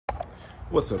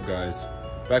What's up, guys?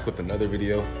 Back with another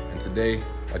video, and today,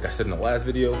 like I said in the last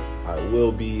video, I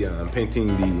will be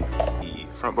painting the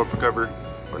front bumper cover,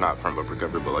 or not front bumper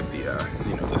cover, but like the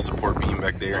the support beam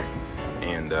back there,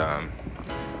 and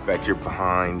back here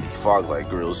behind the fog light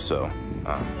grills. So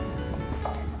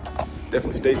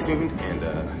definitely stay tuned and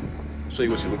show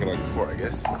you what she's looking like before, I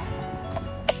guess.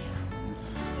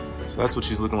 So that's what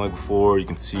she's looking like before. You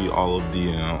can see all of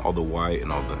the all the white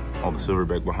and all the silver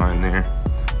back behind there.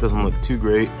 Doesn't look too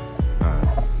great,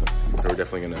 so we're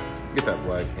definitely gonna get that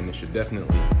black, and it should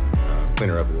definitely clean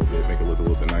her up a little bit, make it look a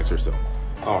little bit nicer. So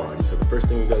alrighty, so the first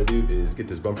thing we gotta do is get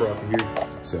this bumper off of here.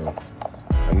 So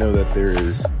I know that there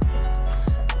is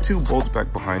 2 bolts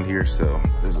back behind here, so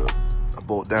there's a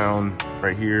bolt down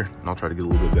right here, and I'll try to get a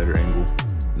little bit better angle.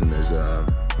 And then there's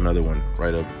another one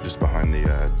right up just behind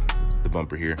the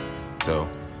bumper here. So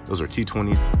those are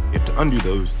T20s. You have to undo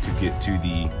those to get to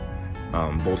the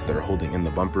bolts that are holding in the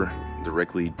bumper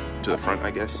directly to the front,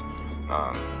 I guess.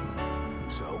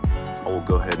 So I will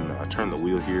go ahead and turn the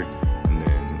wheel here, and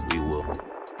then we will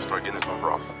start getting this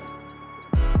bumper off.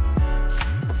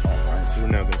 All right, so we're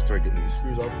now going to start getting these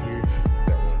screws off here.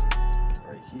 That one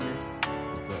right here,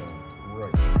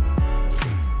 right here.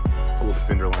 Pull the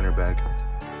fender liner back,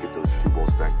 get those 2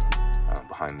 bolts back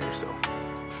behind there. So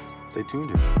stay tuned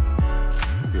and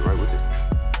we'll get right with it.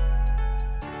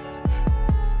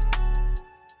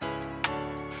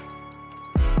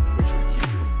 Make sure to keep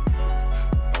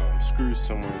your screws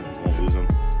somewhere that you won't lose them.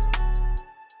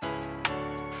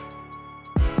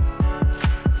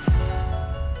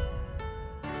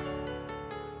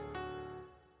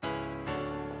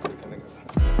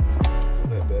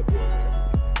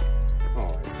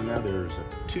 Alright, so now there's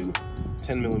 2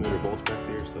 10mm bolts back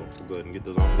there, so we'll go ahead and get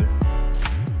those off of there.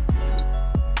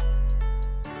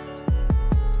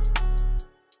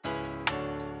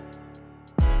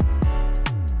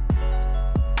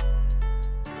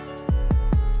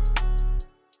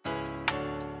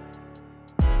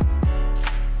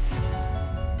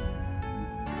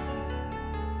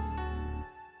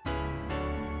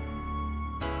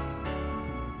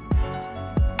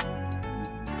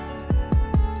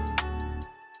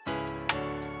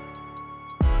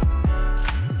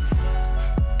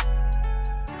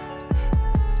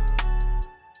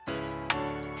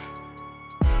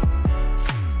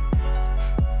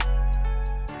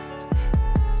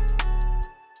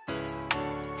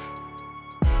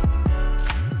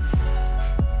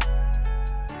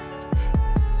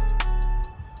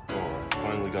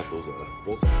 Got those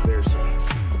bolts off there, so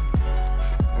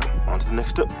on to the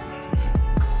next step.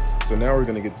 So now we're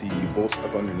gonna get the bolts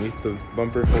up underneath the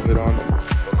bumper, hold it on, well, not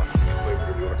the skid plate,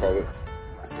 whatever you wanna call it.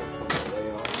 Myself something to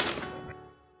lay on.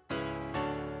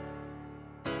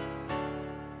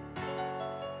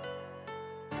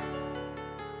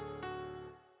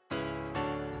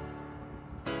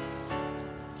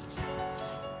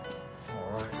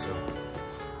 All right, so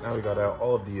now we got out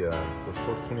all of the those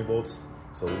torque 20 bolts.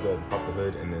 So we'll go ahead and pop the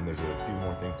hood, and then there's a few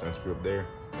more things to unscrew up there.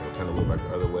 And we'll turn the wheel back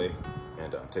the other way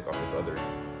and take off these other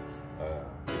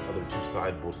 2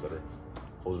 side bolts that are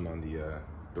holding on the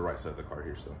right side of the car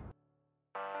here. So.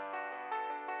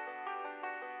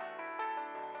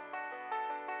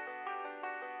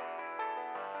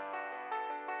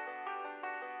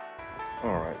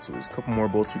 All right, so there's a couple more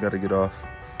bolts we got to get off.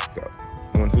 We got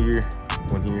one here,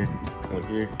 one here, one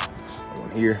here, and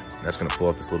one here. That's gonna pull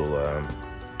off this little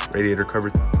radiator cover.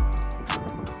 Looks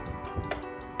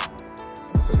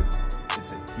like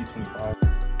it's a T25.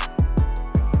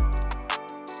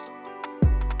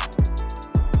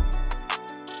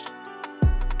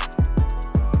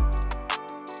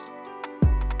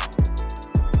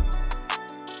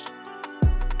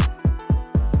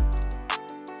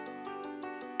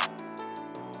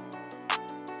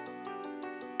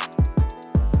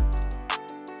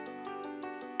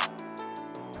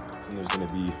 And there's gonna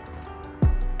be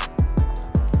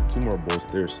 2 more bolts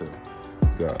there, so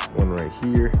we've got one right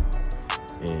here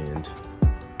and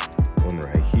one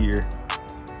right here,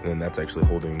 and then that's actually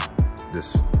holding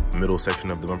this middle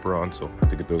section of the bumper on, so I have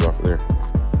to get those off of there.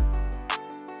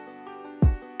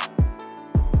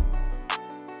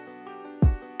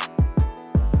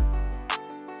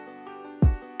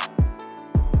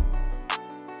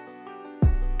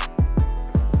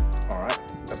 Alright,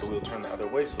 got the wheel turned the other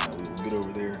way, so now we will get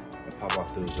over there and pop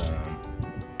off those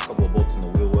couple of bolts in the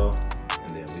wheel well, and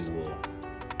then we will,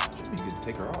 should be good to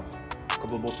take her off. A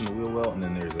couple of bolts in the wheel well, and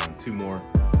then there's 2 more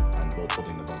bolts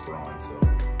holding the bumper on. So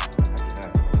after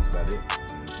that, that's about it.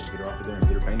 And then we'll get her off of there and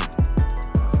get her painted.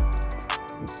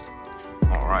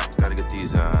 All right, gotta get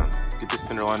these, get this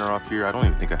fender liner off here. I don't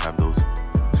even think I have those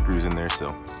screws in there,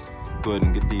 so go ahead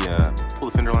and get the pull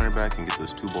the fender liner back and get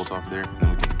those 2 bolts off there, and then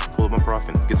we can pull the bumper off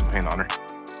and get some paint on her.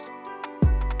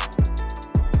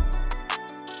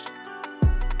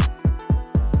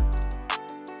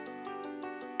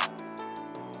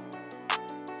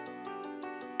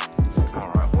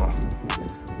 Alright, well,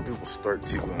 we will start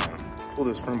to pull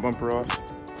this front bumper off.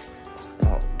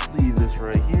 I'll leave this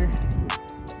right here.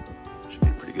 Should be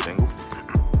a pretty good angle.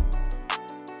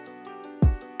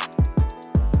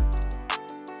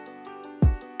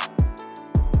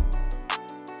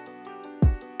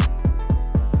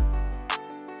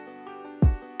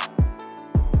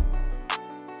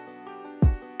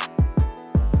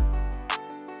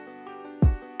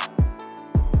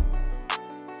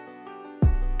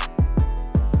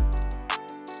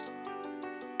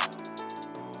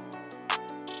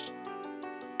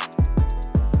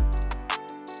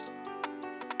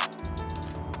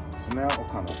 So now I'll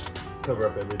kind of cover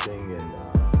up everything and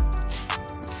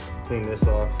clean this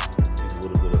off. Use a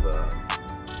little bit of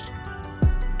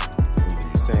either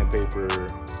use sandpaper,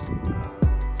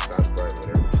 Scotch Brite,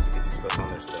 whatever, just to get some stuff on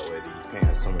there so that way the paint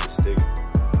has somewhere to stick.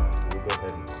 We'll go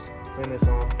ahead and clean this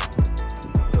off,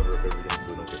 cover up everything so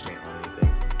we don't get paint on anything.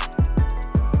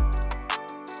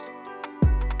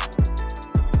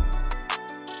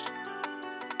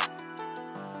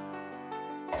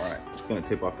 Alright, just gonna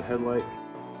tape off the headlight.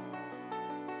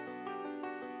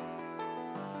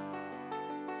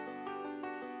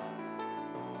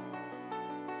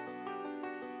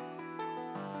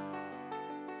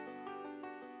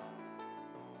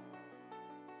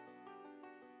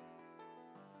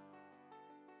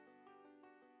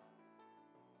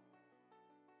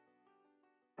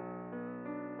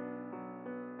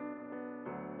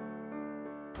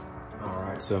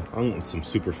 Alright, so I went with some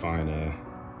super fine,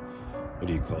 what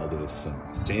do you call this?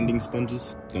 Sanding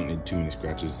sponges. Don't need too many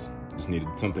scratches. Just needed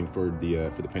something for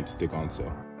the paint to stick on,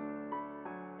 so.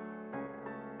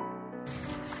 I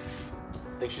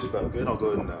think she's about good. I'll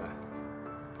go ahead and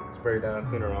spray her down,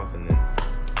 clean her off, and then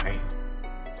paint.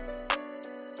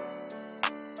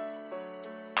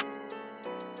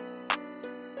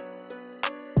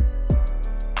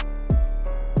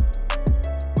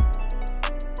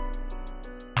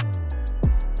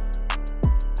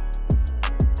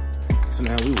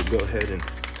 Now we will go ahead and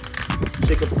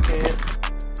shake up the can.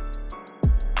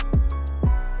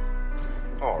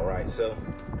 Alright, so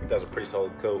it does a pretty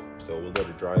solid coat, so we'll let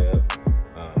it dry up.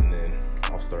 And then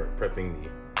I'll start prepping the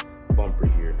bumper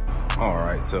here.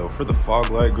 Alright, so for the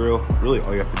fog light grill, really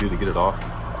all you have to do to get it off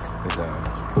is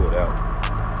just pull it out.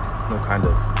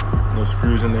 No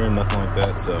screws in there, nothing like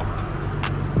that, so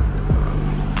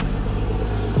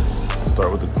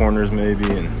start with the corners maybe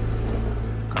and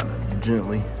kind of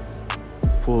gently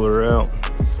pull her out.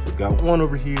 So we've got one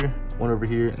over here,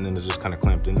 and then it's just kind of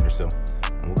clamped in there. So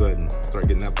we'll go ahead and start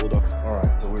getting that pulled off. All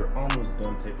right, so we're almost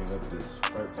done taping up this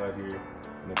right side here.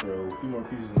 I'm gonna throw a few more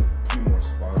pieces in a few more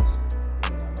spots,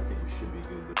 and I think we should be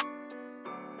good.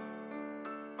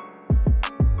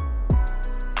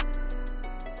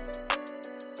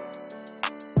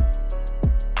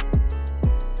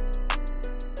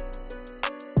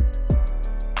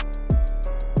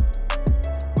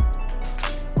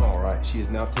 She is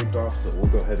now taped off, so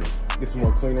we'll go ahead and get some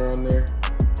more cleaner on there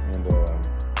and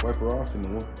wipe her off, and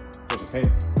then we'll put some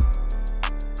paint.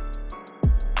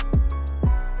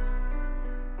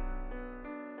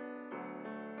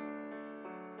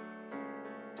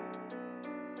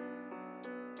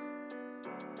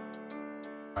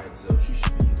 Alright, so she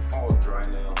should be all dry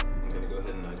now. I'm gonna go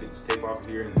ahead and get this tape off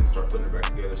here and then start putting her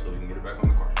back together so we can get her back on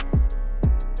the car.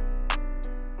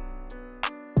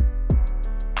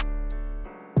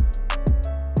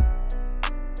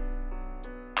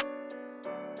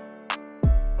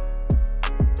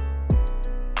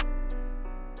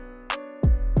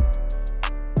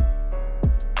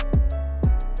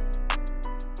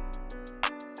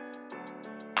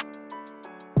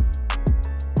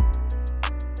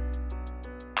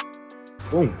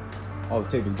 Boom, all the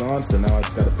tape is gone, so now I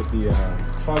just gotta put the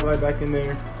fog light back in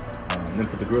there, and then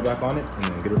put the grill back on it, and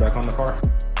then get her back on the car.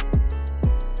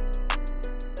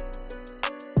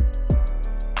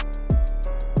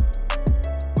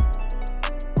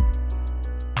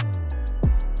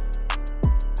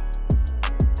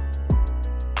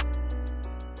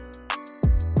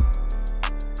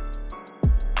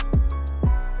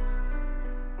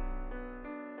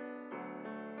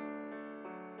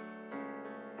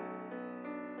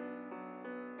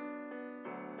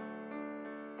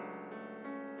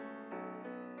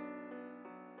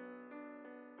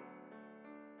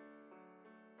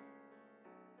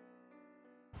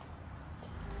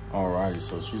 Alrighty,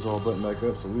 so she's all buttoned back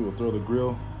up, so we will throw the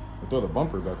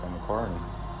bumper back on the car and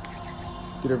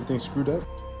get everything screwed up.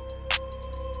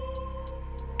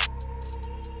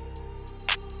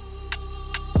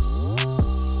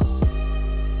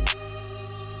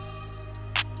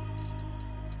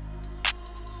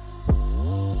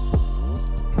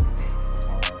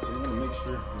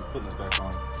 Putting this back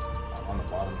on the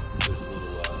bottom, there's a little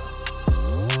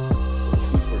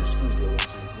tweeze where your screws go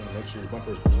into. You want to make sure your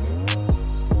bumper is between.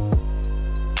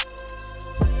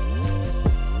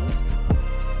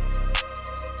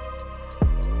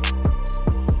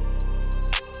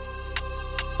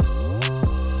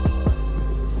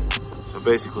 So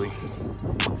basically,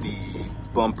 with the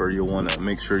bumper, you'll want to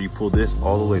make sure you pull this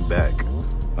all the way back.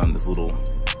 This little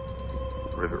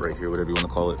rivet right here, whatever you want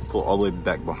to call it, pull all the way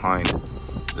back behind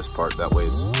this part. That way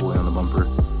it's fully on the bumper.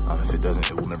 If it doesn't,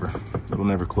 it'll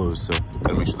never close. So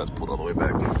gotta make sure that's pulled all the way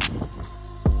back.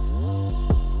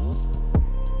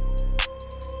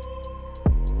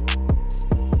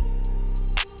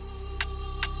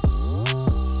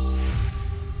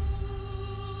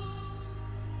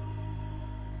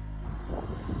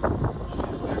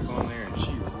 Back on there, and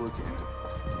she is looking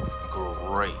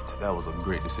great. That was a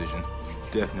great decision.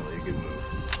 Definitely a good move.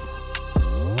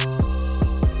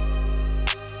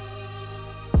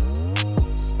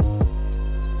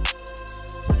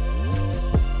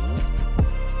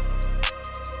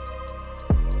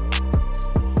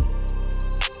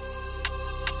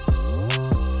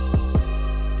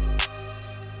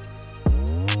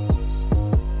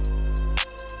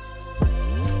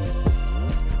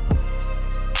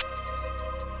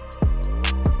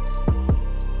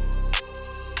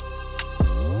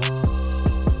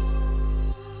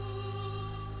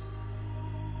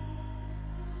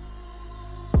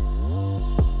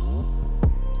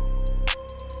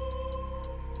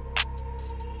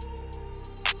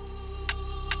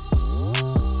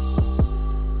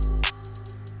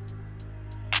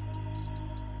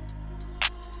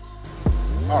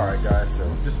 All right, guys, so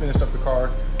just finished up the car.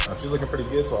 She's looking pretty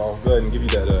good, so I'll go ahead and give you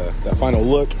that final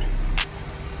look.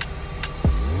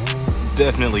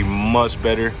 Definitely much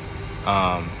better. You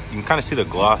can kind of see the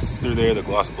gloss through there, the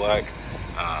gloss black,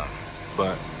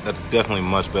 but that's definitely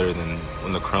much better than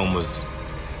when the chrome was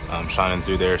shining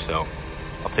through there. So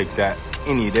I'll take that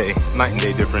any day, night and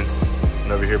day difference.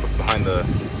 And over here behind the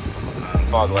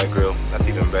fog light grill, that's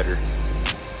even better.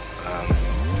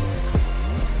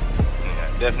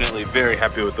 Definitely very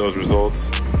happy with those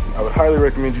results. I would highly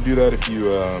recommend you do that if you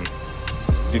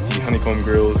get the honeycomb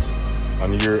grills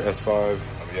on your S5.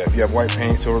 Yeah, if you have white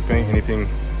paint, silver paint, anything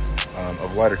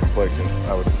of lighter complexion,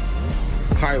 I would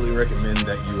highly recommend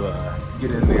that you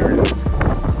get in there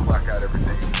and black out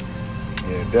everything.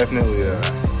 Yeah,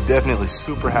 definitely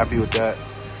super happy with that.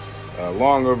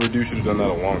 Long overdue, should have done that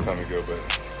a long time ago, but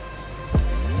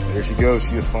there she goes.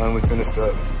 She is finally finished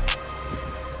up.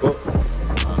 Well,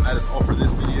 that is all for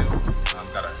this video.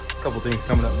 I've got a couple things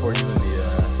coming up for you in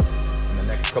the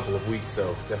next couple of weeks, so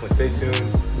definitely stay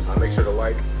tuned. Make sure to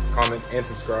like, comment, and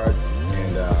subscribe,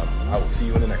 and I will see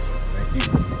you in the next one.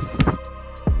 Thank you.